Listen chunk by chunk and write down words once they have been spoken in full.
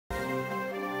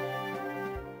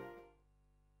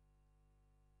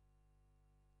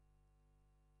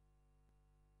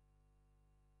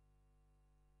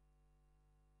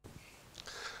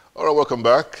All right, welcome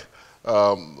back.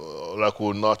 Like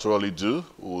we'll naturally do,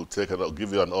 we'll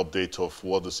give you an update of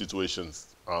what the situation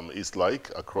is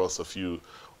like across a few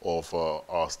of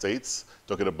our states.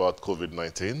 Talking about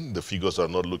COVID-19, the figures are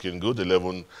not looking good.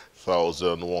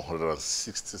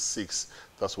 11,166.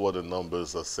 That's what the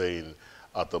numbers are saying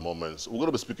at the moment. So we're going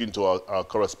to be speaking to our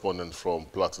correspondent from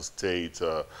Plateau State,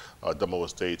 Adamawa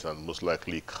State, and most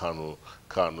likely Kano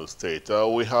State.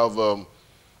 We have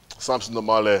Samson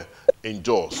Omale in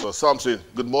Jos. So Samson,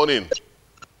 good morning.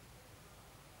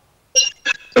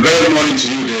 A very good morning to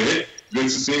you, David. Good to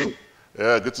see you.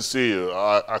 Yeah, good to see you.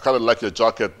 I kind of like your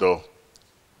jacket, though.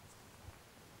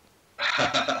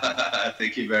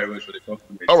 Thank you very much for the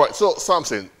compliment. All right, so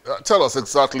Samson, tell us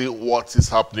exactly what is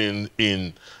happening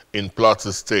in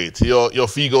Plateau State. Your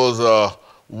figures are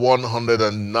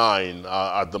 109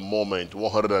 at the moment.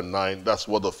 109. That's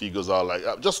what the figures are like.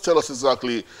 Just tell us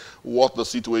exactly what the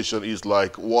situation is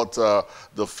like, what the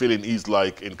feeling is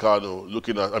like in Kano,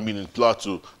 in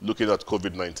Plateau, looking at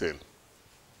COVID-19.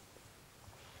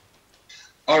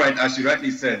 All right, as you rightly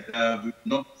said,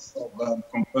 not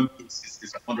confirmed cases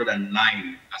is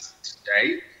 109 as of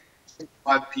today.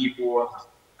 5 people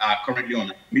are currently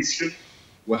on admission.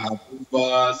 We have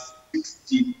over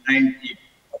 69 people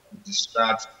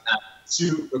discharged and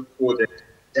 2 recorded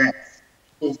deaths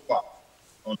so far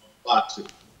on Plateau.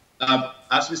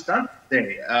 As we start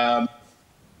today,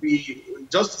 we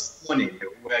just this morning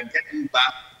we're getting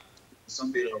back to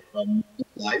some bit of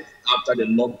life after the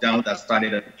lockdown that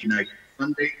started at midnight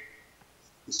Sunday.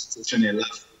 The situation in the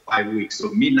last 5 weeks. So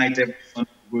midnight every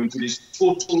Sunday, we're going to this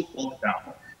total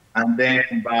lockdown, and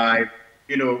then by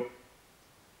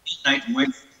midnight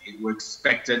Wednesday, we're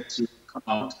expected to come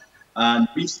out and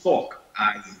restock,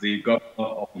 as the governor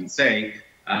often say,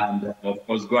 and of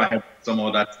course go ahead with some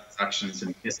other transactions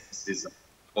and businesses.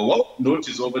 But what we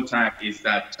notice over time is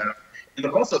that in the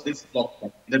course of this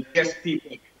lockdown, the best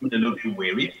people are becoming a little bit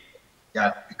wary. They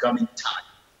are becoming tired,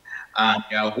 and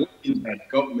they are hoping that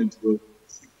government will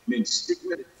stick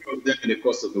with a few of them in the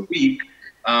course of the week.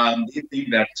 They think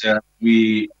that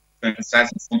we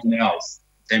emphasize something else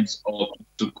in terms of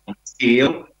to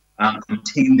conceal and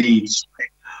contain the spread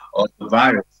of the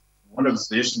virus. One of the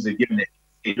suggestions they're giving is,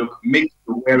 make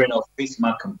the wearing of face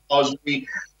mask compulsory,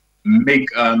 make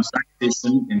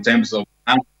sanitation in terms of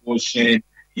hand washing,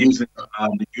 using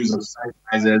the use of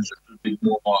sanitizers a little bit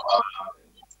more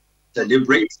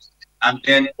deliberate, and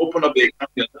then open up the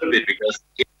economy a little bit, because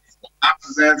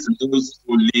artisans and those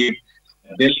who live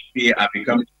daily pay are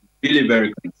becoming really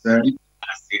very concerned,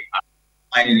 as they are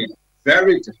finding it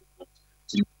very difficult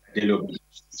to live their daily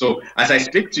operations. So as I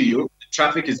speak to you, the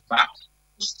traffic is back on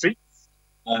the streets.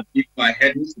 People are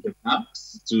heading to the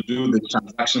banks to do the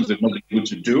transactions they've not been able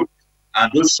to do,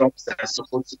 and those shops that are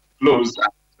supposed to close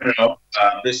are opening up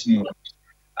this morning.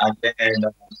 And then,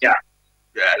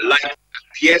 life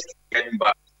appears to be getting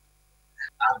back.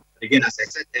 Again, as I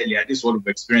said earlier, this is what we've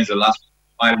experienced the last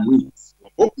 5 weeks.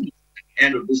 We're hoping at the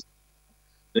end of this,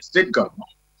 the state government,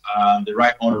 the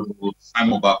Right Honorable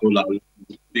Simon Bakola, will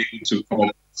be able to come up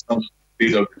with some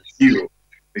bit of review.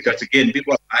 Because again,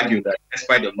 people have argued that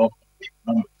despite the lockdown, the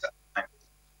economic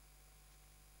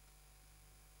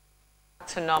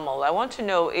to normal. I want to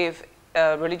know if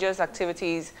religious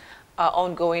activities are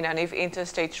ongoing and if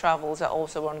interstate travels are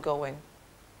also ongoing.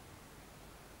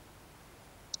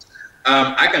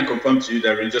 I can confirm to you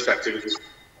that religious activities,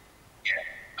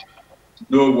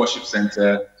 no worship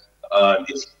center,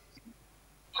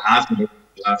 has been open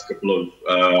the last couple of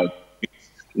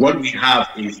weeks. What we have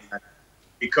is that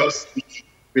because the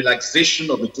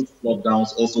relaxation of the total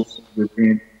lockdowns also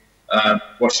within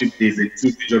worship days, the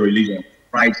 2 major religions,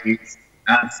 Fridays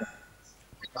and Saturdays.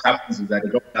 What happens is that the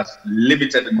government has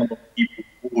limited the number of people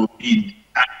who will be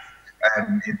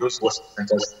in those worship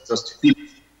centers just to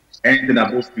 50. Anything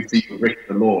above 50, you break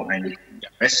the law and you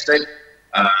get arrested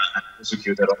and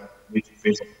prosecuted on the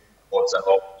face of courts and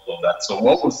all of that. So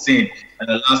what we've seen in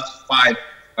the last 5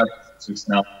 weeks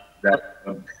now, that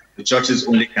the churches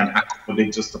only can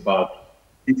accommodate just about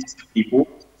 50 people,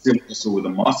 still also with a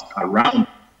mosque around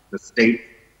the state.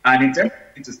 And in terms of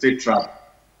interstate travel,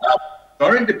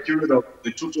 during the period of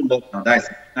the total lockdown, that is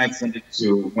night Sunday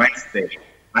to Wednesday,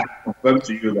 I confirm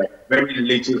to you that very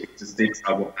little interstate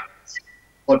travel happens.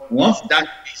 But once that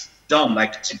is done,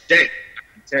 like today, I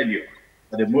can tell you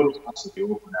that the motor parks will be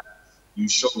open, you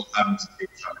sure will have interstate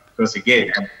travel. Because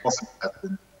again, I'm possible has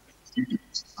been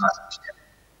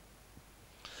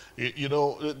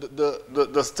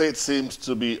the state seems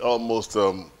to be almost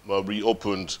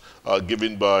reopened,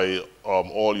 given by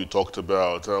all you talked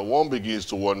about. One begins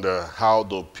to wonder how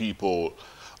the people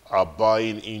are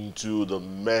buying into the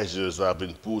measures that have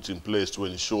been put in place to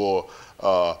ensure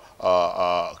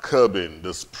curbing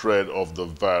the spread of the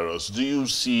virus. Do you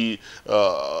see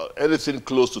anything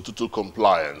close to total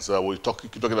compliance? We're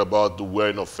talking about the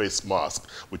wearing of face masks.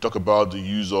 We talk about the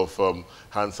use of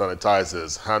hand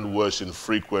sanitizers, hand washing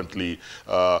frequently,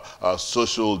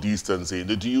 social distancing.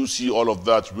 Do you see all of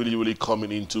that really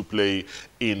coming into play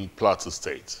in Plateau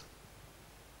State?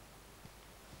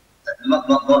 Not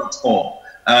at all.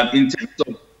 In terms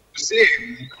of, say,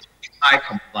 high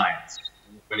compliance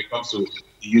when it comes to the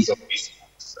use of face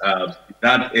masks,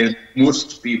 that is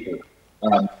most people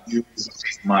use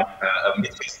face masks.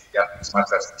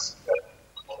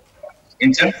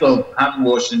 In terms of hand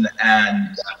washing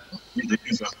and the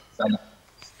use of sanitizer,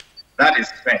 that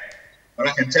is fair. But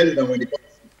I can tell you that when it comes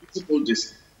to physical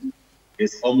distance,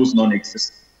 it's almost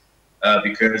non-existent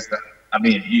because I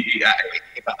mean,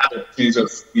 if I had a chance of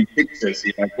seeing pictures,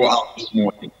 if I go out this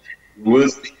morning, you will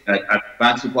see that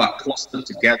advanced people are clustered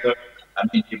together. I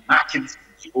mean, the markets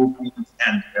will be open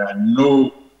and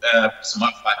no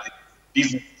smart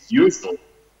business as usual.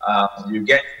 You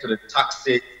get to the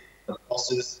taxi, the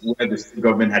buses where the state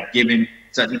government had given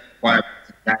certain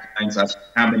requirements and guidelines as to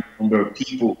how many number of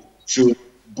people should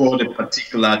board a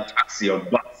particular taxi or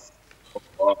bus.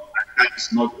 And that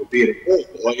is not obeyed at all,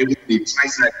 or even the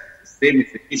tricycle. Same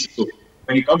is the issue. So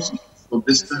when it comes to social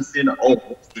distancing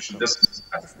or social distancing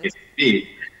as it's paid,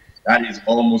 that is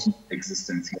almost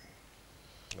non-existent here.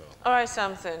 All right,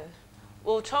 Samson.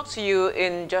 We'll talk to you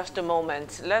in just a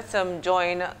moment. Let's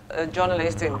join a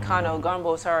journalist in Kano,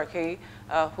 Gambo Saraki,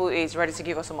 who is ready to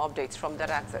give us some updates from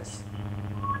that access.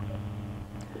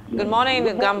 Good morning,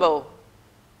 Gambo.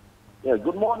 Yeah,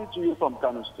 good morning to you from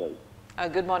Kano State.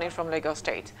 Good morning from Lagos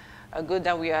State. Good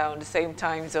that we are on the same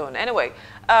time zone. Anyway,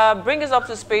 bring us up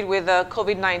to speed with the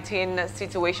COVID-19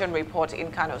 situation report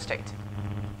in Kano State.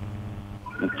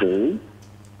 Okay.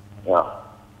 Yeah.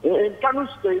 In Kano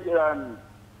State,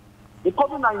 the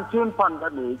COVID-19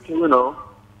 pandemic,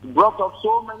 brought up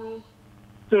so many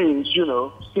things,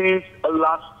 since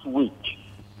last week.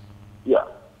 Yeah.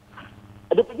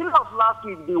 At the beginning of last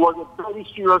week, there was a very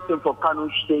serious thing for Kano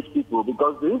State people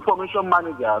because the information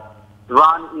managers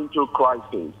ran into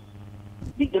crisis,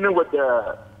 beginning with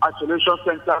the isolation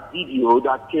center video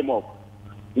that came up.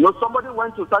 Somebody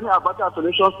went to Sani Abata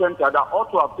Isolation Center that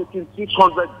ought to have taken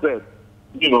 600 beds,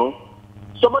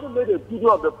 Somebody made a video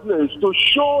of the place to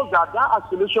show that that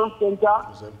isolation center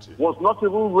was not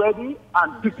even ready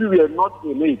and people were not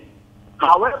in it.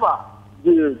 However,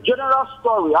 the general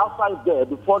story outside there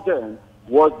before then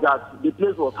was that the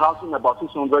place was housing about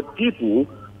 600 people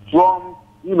from,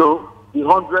 the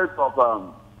hundreds of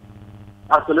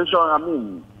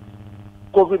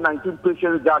COVID-19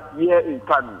 patients that year in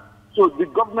Kano. So the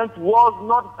government was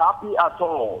not happy at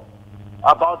all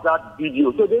about that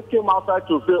video. So they came outside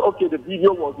to say, okay, the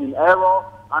video was in error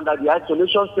and that the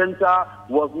isolation center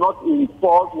was not in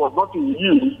force, was not in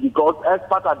use because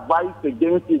experts advised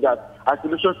against it that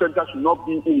isolation center should not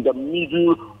be in the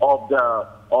middle of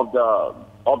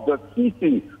the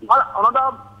city.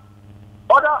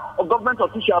 Other government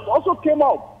officials also came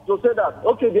up to say that,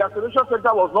 okay, the isolation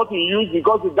center was not in use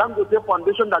because the Dangote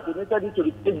Foundation that donated it to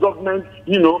the state government,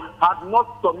 had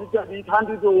not submitted it,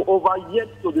 handed it over yet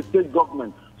to the state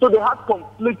government. So they had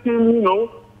conflicting,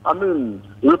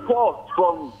 reports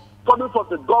coming from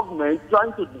the government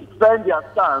trying to defend their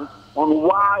stance on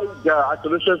why the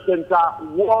isolation center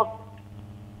was.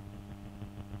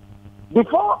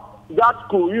 Before that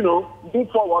could, move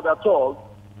forward at all,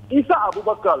 Isa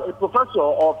Abubakar, a professor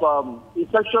of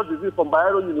infectious disease from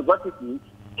Bayero University,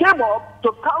 came up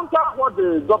to counter what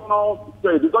the governor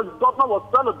said because the governor was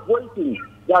celebrating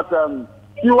that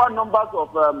fewer numbers of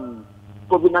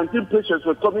COVID-19 patients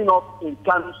were coming up in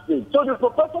Kano State. So the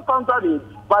professor countered it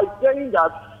by saying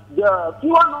that the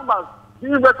fewer numbers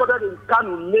being recorded in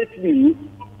Kano lately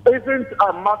isn't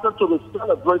a matter to be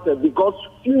celebrated because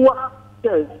fewer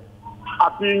tests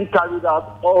are being carried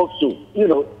out also,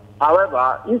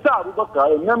 However, Isa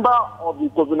Abubakar, a member of the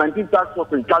COVID-19 task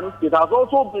force in Kano State, has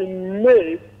also been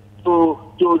made to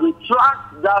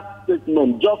retract that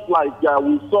statement, just like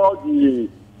we saw the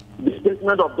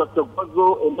statement of Dr.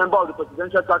 Gozo, a member of the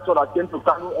presidential task force that came to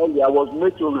Kano earlier, was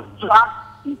made to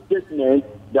retract his statement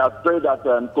that said that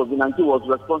COVID-19 was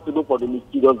responsible for the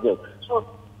mysterious death. So,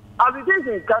 as it is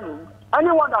in Kano,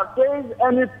 anyone that says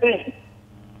anything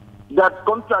that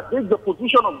contradicts the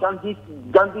position of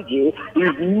Gandhiji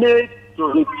is made to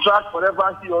retract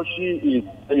whatever he or she is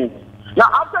saying. Now,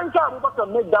 after Isa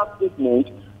Abubakar made that statement,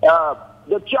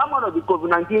 the chairman of the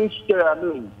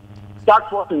COVID-19 task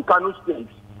force in Kano State,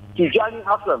 Tijani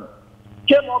Hassan,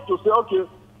 came up to say, okay,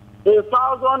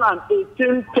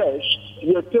 1,018 tests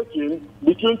were taken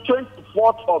between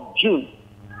 24th of June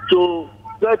to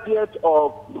 30th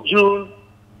of June,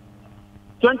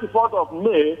 24th of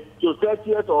May to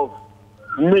 30th of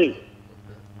May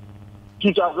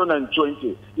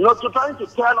 2020. You know, to trying to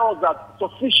tell us that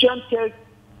sufficient tests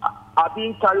are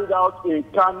being carried out in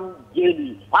Kanu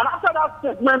daily. And after that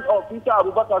statement of Peter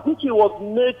Abubakar, which he was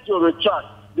made to retract,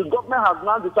 the government has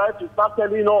now decided to start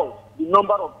telling us the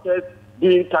number of tests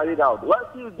being carried out. Well,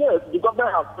 since this, the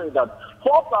government has said that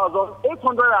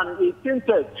 4,818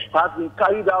 tests have been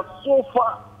carried out so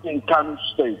far in Kanu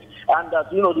State. And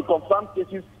that, you know, the confirmed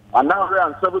cases are now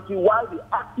 170, while the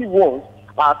active ones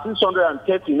are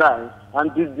 639,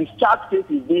 and the discharge case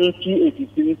is being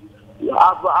 286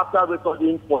 after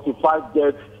recording 45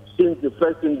 deaths since the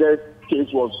first index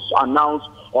case was announced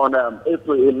on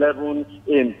April 11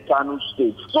 in Kanu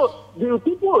State. So the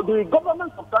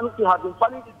government of Kanu State have been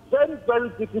finding it very, very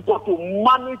difficult to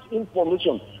manage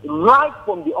information right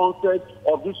from the onset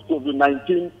of this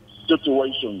COVID-19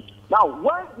 situation. Now,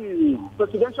 when the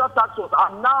presidential task was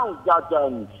announced that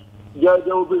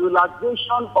there will be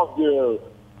relaxation of the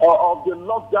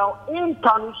lockdown in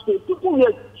Kanu State, people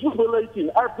were jubilating.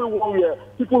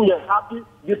 People were happy.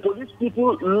 The police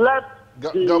people left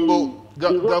Gambo,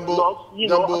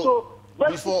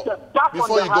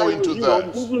 before you go into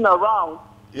that, moving around.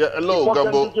 Yeah, hello,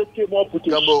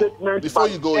 Gambo. Before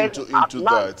you go into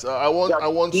that, I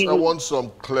want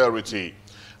some clarity.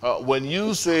 When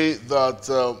you say that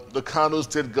the Kano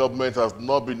State government has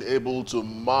not been able to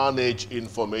manage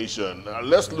information,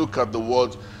 let's look at the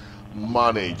word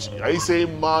manage. Are you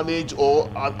saying manage, or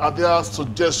are there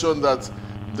suggestions that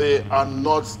they are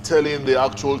not telling the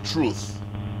actual truth?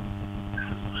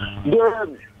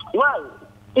 When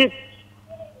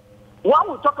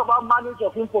we talk about management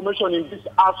of information in this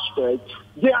aspect,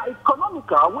 they are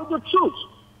economical with the truth.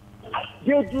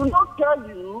 They do not tell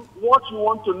you what you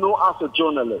want to know as a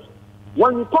journalist.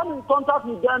 When you come in contact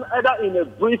with them, either in a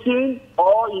briefing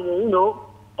or in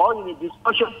a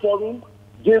discussion forum,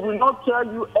 they will not tell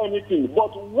you anything.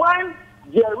 But when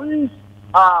there is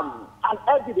an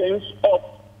evidence of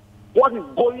what is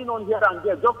going on here and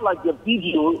there, just like the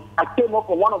video I came up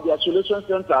from one of the isolation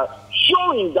centers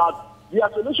showing that the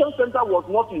isolation center was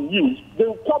not in use, they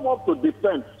will come up to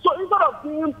defend. So instead of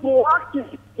being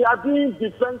proactive, they are being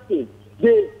defensive.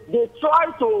 They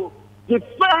try to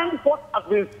defend what has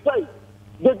been said.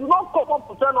 They do not come up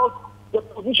to tell us the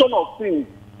position of things.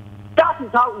 That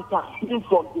is how it has been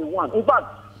from day one. In fact,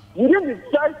 within the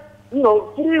first 3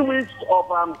 weeks of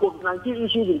COVID-19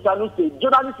 issues in Kano State,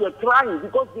 journalists were crying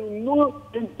because they knew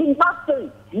in that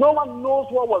thing, no one knows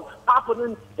what was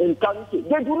happening in Kano State.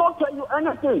 They do not tell you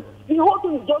anything. The whole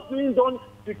thing is just being done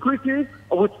secretly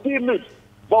with steam lips.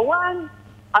 But when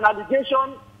an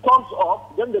allegation comes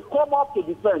up, then they come up to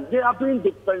defend. They are being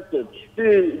defensive.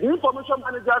 The information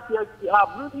managers here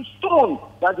have really shown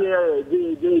that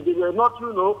they were not,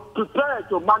 prepared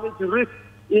to manage risk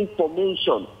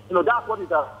information. That's what it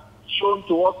has shown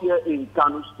to us here in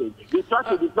Kano State. They tried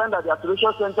to defend that the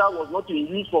isolation center was not in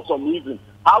use for some reason.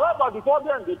 However, before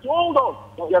then, they told us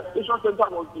that the isolation center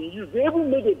was in use. They even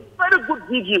made a very good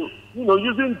video,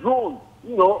 using drones,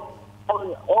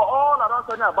 all around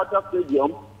Sani Abacha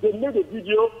Stadium. They made a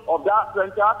video of that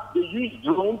center. They used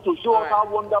drones to show us how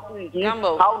wonderful it is,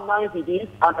 how nice it is,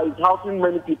 and it's housing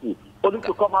many people. Only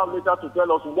to come out later to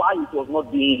tell us why it was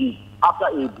not being used. After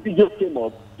a video came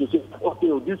up to say,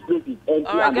 okay, this place is empty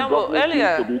and the government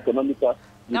needs to be economical.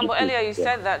 Gambo, earlier you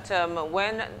said that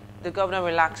when the governor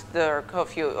relaxed the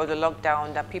curfew or the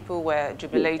lockdown, that people were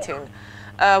jubilating.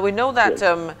 We know that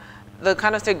the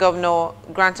Kano State governor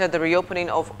granted the reopening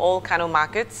of all Kano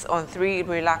markets on 3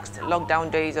 relaxed lockdown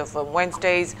days of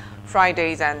Wednesdays,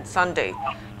 Fridays, and Sunday.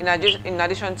 In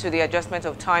addition to the adjustment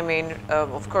of timing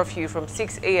of curfew from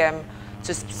 6 a.m.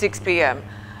 to 6 p.m.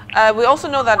 We also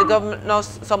know that the governor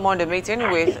summoned a meeting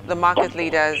with the market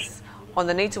leaders on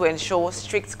the need to ensure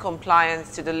strict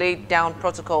compliance to the laid down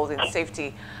protocols in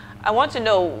safety. I want to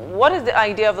know, what is the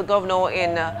idea of the governor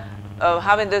in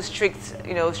having those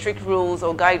strict rules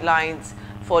or guidelines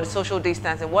for the social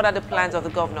distancing? What are the plans of the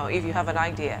governor, if you have an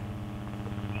idea?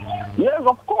 Yes,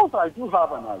 of course I do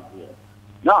have an idea.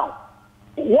 Now,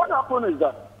 what happened is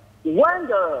that when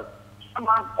the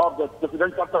chairman of the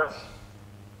presidential press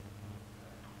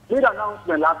made an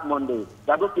announcement last Monday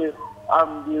that, okay,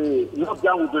 the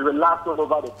lockdown will be relaxed all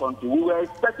over the country, we were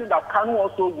expecting that Kano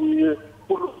also will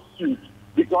follow suit.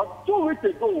 Because 2 weeks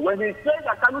ago, when he said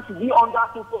that Kano should be under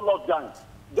total lockdown,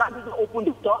 that didn't open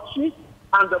the churches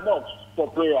and the mosques for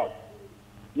prayer.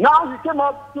 Now he came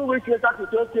up 2 weeks later to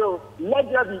say, okay,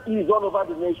 let there be ease all over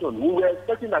the nation. We were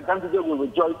expecting that Ganduje will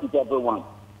rejoice with everyone.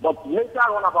 But later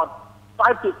on, about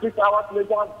 5 to 6 hours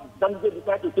later, Ganduje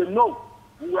decided to say, no,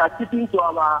 we are keeping to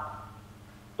our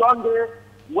Sunday,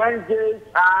 Wednesdays,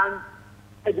 and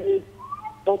Fridays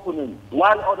opening,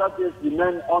 while other days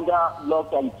remain under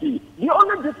lock and key. The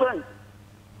only difference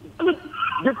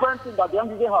thing that the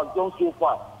Ganduje has done so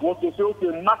far was to say,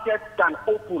 okay, markets can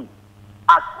open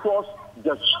across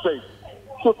the state.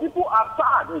 So people are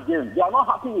tired again. They are not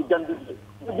happy with Ganduje.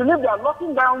 They believe they are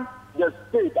locking down the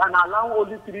state and allowing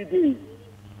only 3 days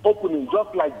opening,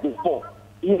 just like before.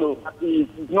 You know,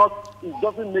 it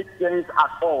doesn't make sense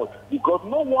at all because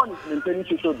no one is maintaining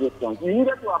social distance. You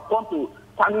needed to have come to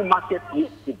Kano Market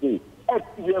yesterday.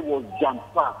 Everywhere was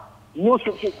jam-packed. No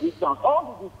social distance.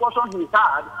 All the discussion he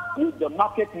had with the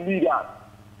market leaders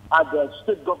at the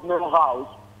state government house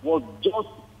was just,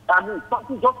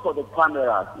 something just for the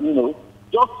cameras, you know.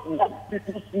 Just let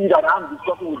people see that I'm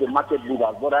discussing with the market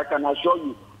leaders. But I can assure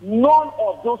you, none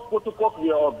of those protocols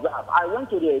were observed. I went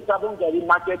to the Sabongeri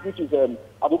market, which is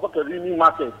Abubakar Rimi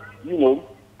market, you know,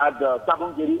 at the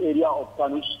Sabongeri area of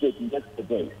Kano State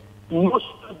yesterday. No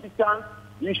social distance,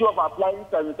 the issue of applying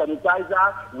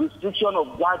sanitizer, restriction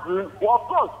of gathering. Well, of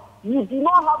course, you do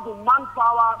not have the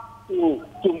manpower to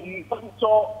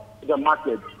monitor the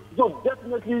market. So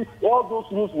definitely all those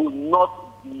rules will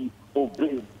not be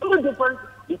obeyed. The only difference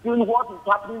between what is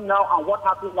happening now and what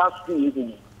happened last week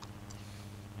is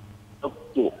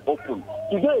to open.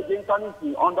 Today again, Kano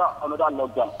is under another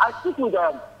lockdown. I speak with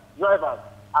drivers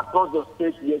across the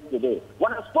state yesterday.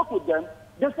 When I spoke with them,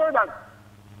 they said that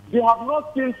they have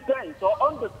not seen sense or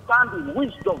understanding,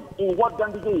 wisdom in what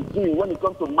Ganduje is doing when it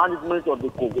comes to management of the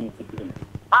COVID-19.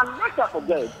 And let's not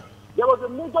forget, there was a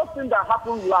major thing that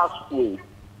happened last week.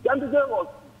 Ganduje was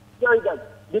saying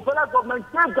that the federal government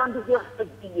gave Ganduje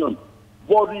 8 billion,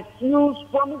 but refused,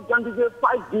 promised Ganduje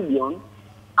 5 billion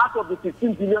out of the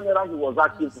 15 billion naira he was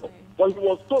asking for. But he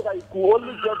was told that he could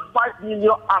only get 5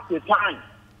 million at a time.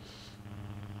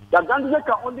 That Ganduje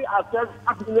can only access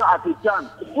 5 million at a time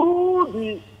through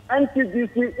the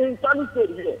NCDC in Kano State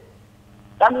here.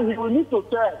 I mean, he will need to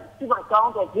give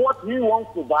account of what he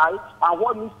wants to buy and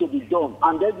what needs to be done.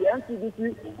 And then the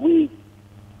NCDC will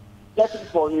get it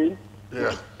for him,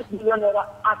 5 million naira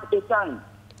at a time.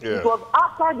 Yeah. Because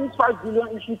after this 5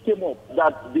 billion issue came up,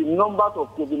 that the numbers of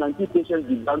COVID-19 patients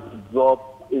began to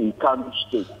drop in Kano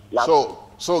State.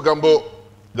 So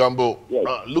Gambo, yes.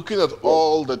 Looking at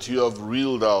all that you have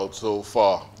reeled out so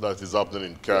far that is happening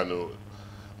in Kano,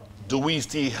 do we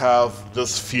still have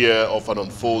this fear of an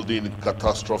unfolding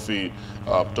catastrophe,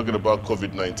 talking about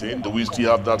COVID-19? Do we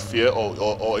still have that fear,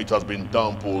 or it has been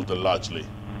downpulled largely?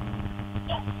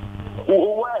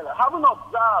 Well, having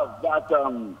observed that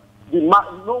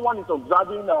no one is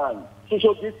observing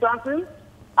social distancing,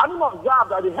 having observed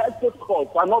that the health protocols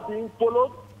are not being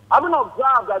followed, having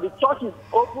observed that the church is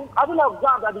open, having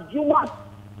observed that the Juma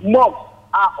mosques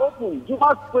are open,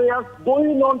 Juma prayers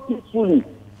going on peacefully,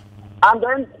 and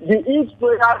then the Eid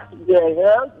prayers were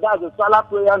held, that's the Salah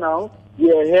prayer now,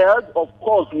 were held, of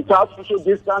course, without social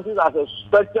distancing as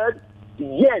expected,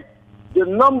 yet the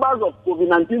numbers of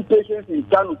COVID-19 patients in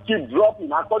Kano keep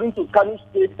dropping according to Kano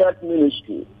State Health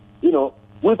Ministry. You know,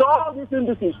 with all these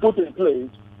indices put in place,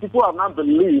 people have now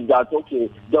believed that, okay,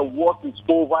 the work is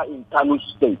over in Kano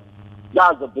State.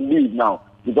 That's the belief now.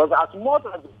 Because as much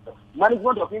as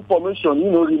management of information,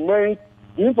 remains,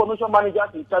 the information managers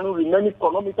in Kano remain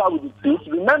economical with the truth.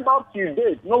 Remember, till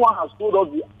date, no one has told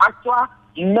us the actual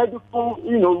medical,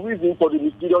 reason for the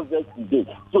mysterious death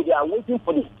today. So they are waiting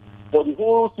for the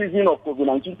whole season of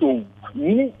COVID-19 to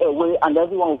move away and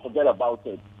everyone will forget about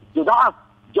it. So that's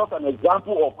just an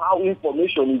example of how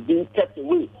information is being kept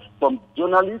away from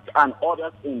journalists and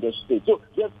others in the state. So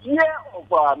the fear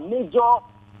of a major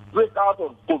breakout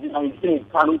of COVID-19 in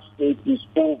Kano State is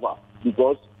over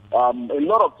because a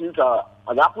lot of things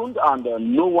have happened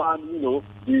and no one,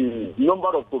 the number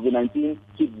of COVID-19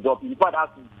 keeps dropping. In fact,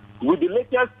 with the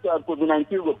latest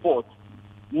COVID-19 report,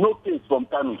 no case from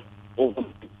Kano over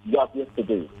just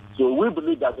yesterday. So we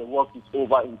believe that the work is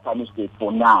over in Kano State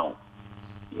for now.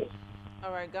 Yes.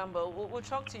 All right, Gambo, we'll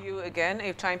talk to you again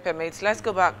if time permits. Let's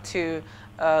go back to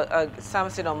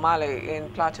Samson Omale in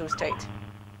Plateau State.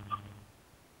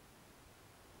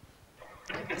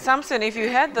 Samson, if you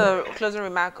heard the closing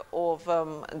remark of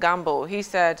Gambo, he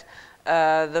said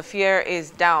the fear is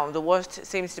down. The worst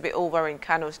seems to be over in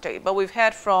Kano State. But we've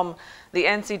heard from the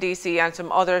NCDC and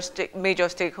some other major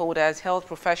stakeholders, health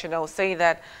professionals, saying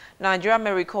that Nigeria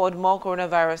may record more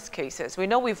coronavirus cases. We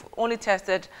know we've only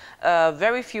tested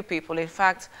very few people. In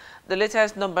fact, the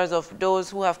latest numbers of those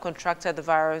who have contracted the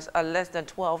virus are less than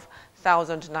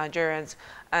 12,000 Nigerians.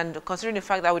 And considering the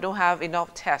fact that we don't have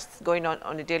enough tests going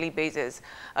on a daily basis,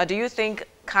 do you think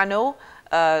Kano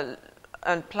and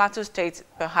Plateau State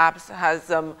perhaps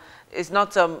is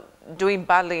not doing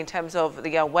badly in terms of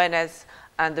the awareness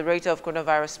and the rate of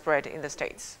coronavirus spread in the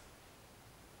states?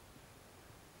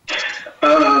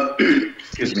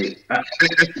 Excuse me. On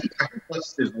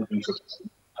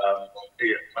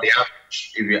the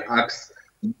average, if you ask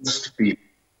most people,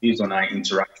 based on our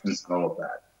interactions and all of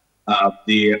that,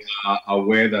 they are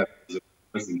aware that the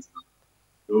presence,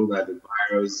 know that the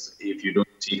virus, if you don't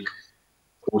take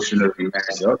cautionary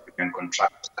measures, you can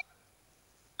contract.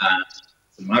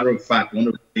 As a matter of fact, one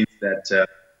of the things that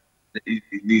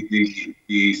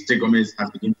the state government has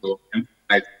begun to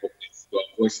emphasize is to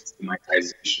avoid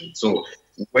stigmatization. So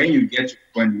when you get to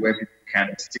a point where people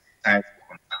can stigmatize the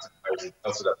contracted virus,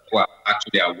 also that people are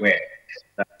actually aware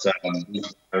that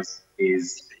this virus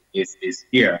is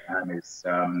here and it's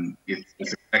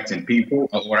affecting people,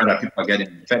 or rather people are getting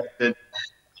infected,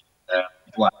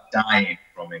 people are dying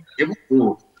from it. Even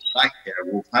though back there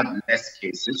we've had less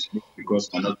cases because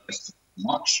we're not testing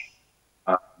much.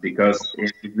 Because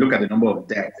if you look at the number of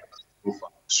deaths so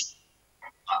far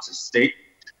as a state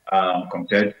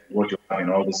compared to what you have in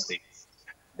all the states,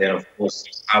 then of course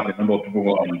you have the number of people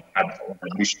who are on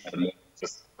admission at the moment,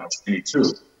 just 22.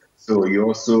 So you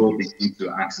also begin to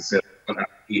ask yourself,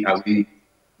 are we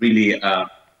really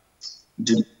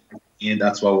doing it? And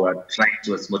that's why we're trying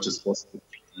to, as much as possible,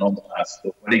 keep the number as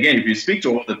low. But again, if you speak to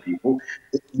all the people,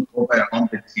 over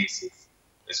 100 cases,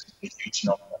 it's a huge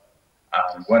number.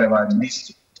 Whatever needs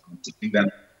to be done to think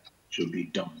that should be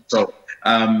done. So,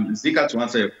 Zika, to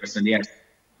answer your question, yes,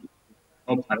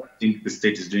 I don't think the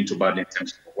state is doing too bad in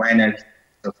terms of awareness,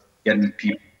 of getting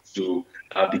people to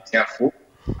be careful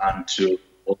and to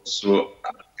also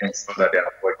ensure that they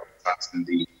avoid contracting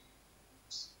the.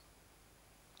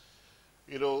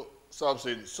 You know,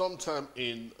 Samson, sometime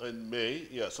in May,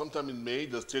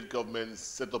 the state government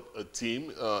set up a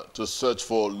team to search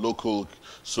for local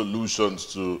solutions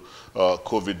to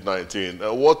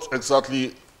COVID-19. What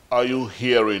exactly are you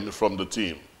hearing from the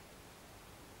team?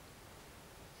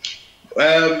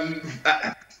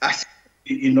 The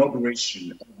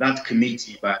inauguration of that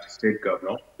committee by the state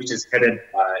governor, which is headed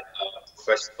by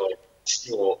Professor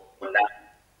Chio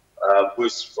Monan, who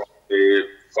is from the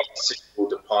pharmaceutical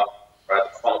department.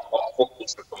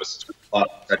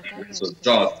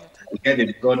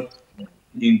 They've got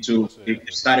into, they've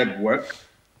started work.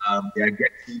 They are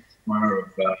getting more of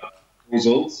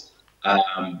proposals,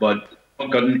 but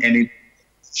not gotten any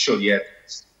show yet.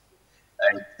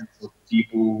 In terms of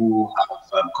people who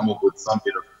have come up with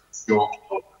something of sure.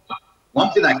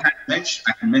 One thing I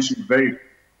can mention very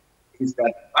is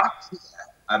that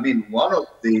one of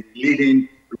the leading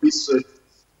researchers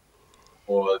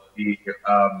for the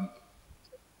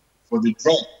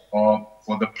drug or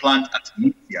for the plant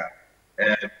Artemisia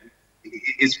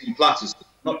is from Plateau.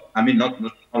 Not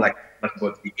like that,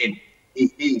 but again,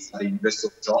 it is at the University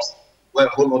of Jos, where a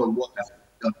whole lot of work has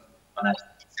been done on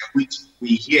Artemisia, which we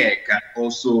here can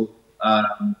also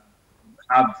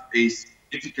have a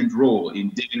significant role in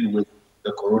dealing with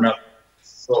the coronavirus.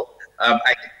 So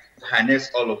I can harness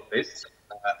all of this,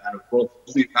 and of course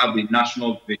we have the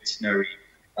National Veterinary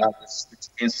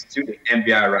Institute, the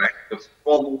NBRI, the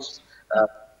foremost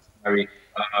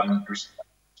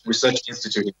research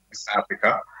institute in West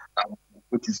Africa,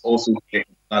 which is also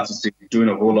doing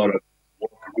a whole lot of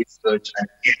work research, and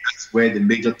that's where the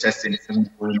major testing is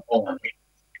going on.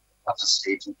 That's a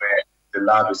stage where the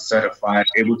lab is certified,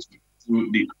 able to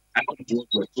do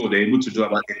they're able to do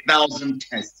about 1,000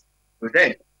 tests per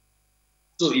day.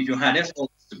 So if you harness all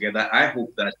this together, I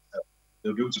hope that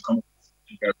they'll be able to come up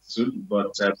very soon,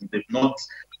 but they've not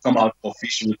come out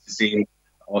officially to say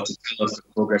or to tell us the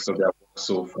progress of their work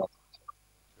so far.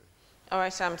 All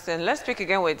right, Samson, let's speak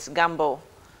again with Gambo.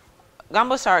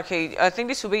 Gambo Saraki, I think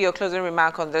this will be your closing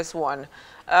remark on this one.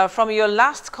 From your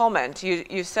last comment,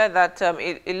 you said that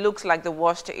it looks like the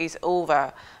worst is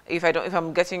over, if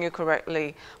I'm getting you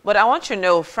correctly. But I want to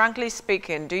know, frankly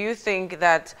speaking, do you think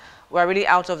that we're really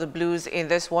out of the blues in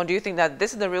this one? Do you think that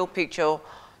this is the real picture?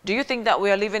 Do you think that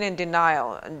we are living in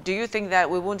denial? Do you think that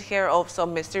we won't hear of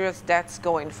some mysterious deaths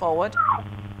going forward?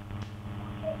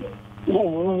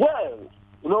 Well,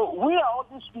 we are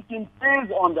also speaking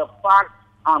based on the facts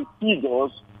and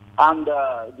figures and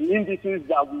the indices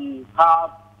that we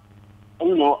have,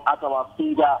 at our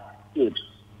fingertips.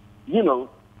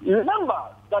 Remember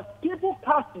that people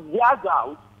cast their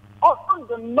doubt on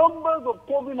the numbers of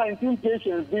COVID-19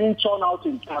 patients being churned out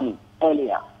in Kano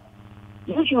earlier.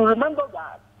 You should remember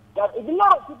that. that a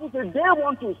lot of people say they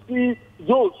want to see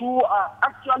those who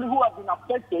have been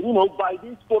affected, by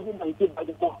this COVID-19, by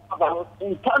the coronavirus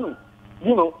in Kano,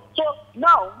 So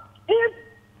now, if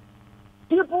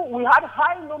we had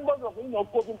high numbers of,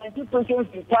 COVID-19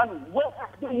 patients in Kano, where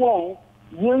everyone,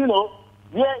 were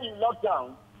in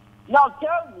lockdown. Now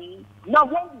tell me, now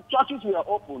when the churches were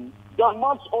open, the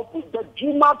mosques open, the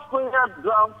Juma prayer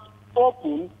grounds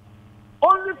open,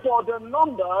 only for the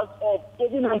numbers of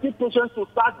COVID-19 patients to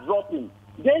start dropping.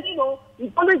 Then,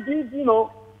 it only gives, a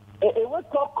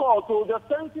wake-up call to the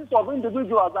senses of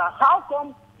individuals that how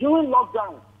come during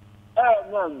lockdown,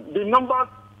 the numbers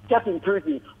kept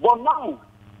increasing. But now,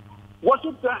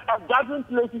 worship gathering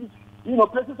places,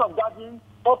 places of gathering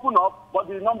open up, but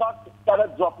the numbers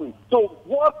started dropping. So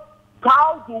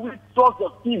how do we trust the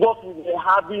figures we were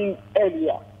having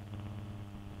earlier?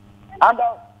 And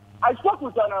I spoke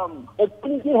with a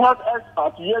community health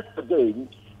expert yesterday.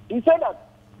 He said that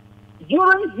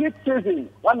during heat season,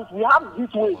 when we have heat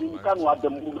wave in Kano at the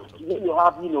moment, you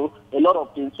have, a lot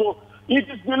of things. So it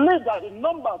is believed that the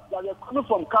numbers that are coming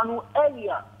from Kano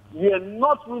earlier were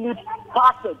not really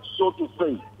perfect, so to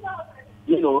say.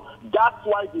 That's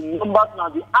why the numbers now,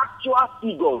 the actual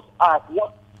figures are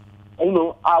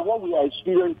what we are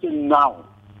experiencing now.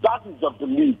 That is the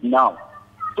belief now.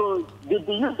 So the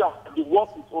belief that the work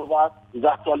is over is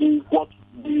actually what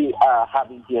we are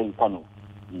having here in Kano.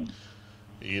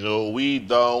 We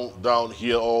down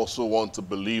here also want to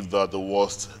believe that the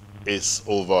worst is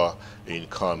over in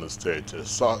Kano State.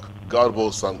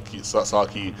 Garbo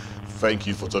Saki, thank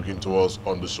you for talking to us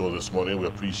on the show this morning. We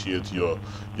appreciate your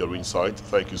insight.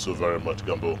 Thank you so very much,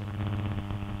 Gambo.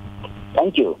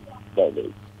 Thank you.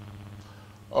 Bye-bye.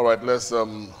 All right, let's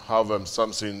have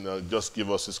Samson just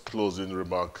give us his closing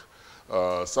remark.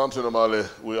 Samson Omale,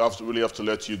 we really have to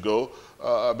let you go.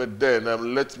 But then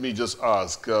let me just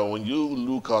ask, when you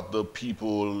look at the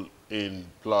people in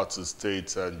Plateau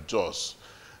State and Jos,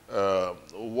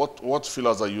 what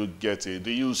feelings are you getting?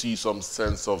 Do you see some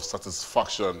sense of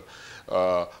satisfaction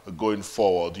going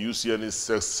forward? Do you see any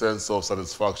sense of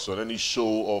satisfaction, any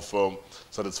show of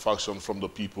satisfaction from the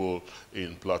people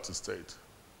in Plateau State?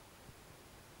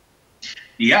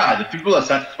 Yeah, the people are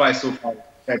satisfied so far with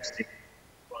texting.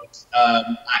 But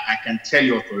I can tell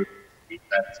you authority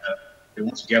that they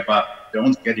want to get back, they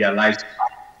want to get their lives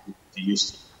back to the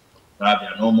used to have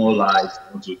their normal lives,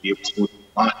 they want to be able to go to the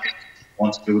market,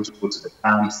 want to be able to go to the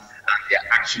camps, and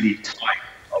they're actually tired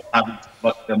of having to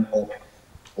cut them off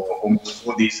for almost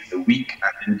 4 days in the week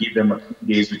and then give them a few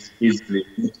days with basically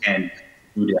weekend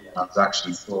to do their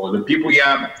transactions. So the people here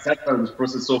are satisfied with this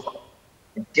process so far.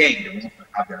 Again, they want to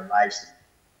have their lives,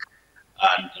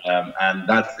 and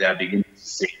that's they are beginning to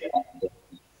say that.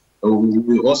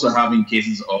 We're also having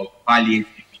cases of palliative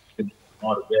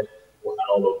not available and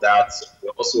all of that. So we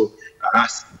also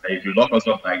asked if you lock us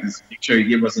up like this, make sure you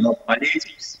give us enough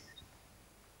palliatives.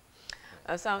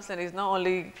 Samson, it's not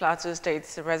only Plateau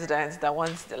State's residents that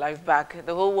want their life back.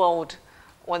 The whole world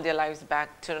want their lives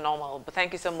back to normal. But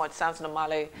thank you so much, Samson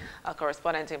Omale, a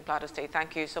correspondent in Plateau State.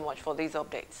 Thank you so much for these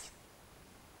updates.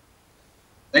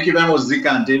 Thank you very much,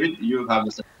 Zika and David. You have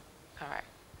the same. All right.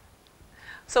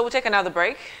 So we'll take another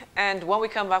break. And when we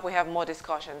come back, we have more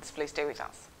discussions. Please stay with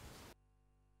us.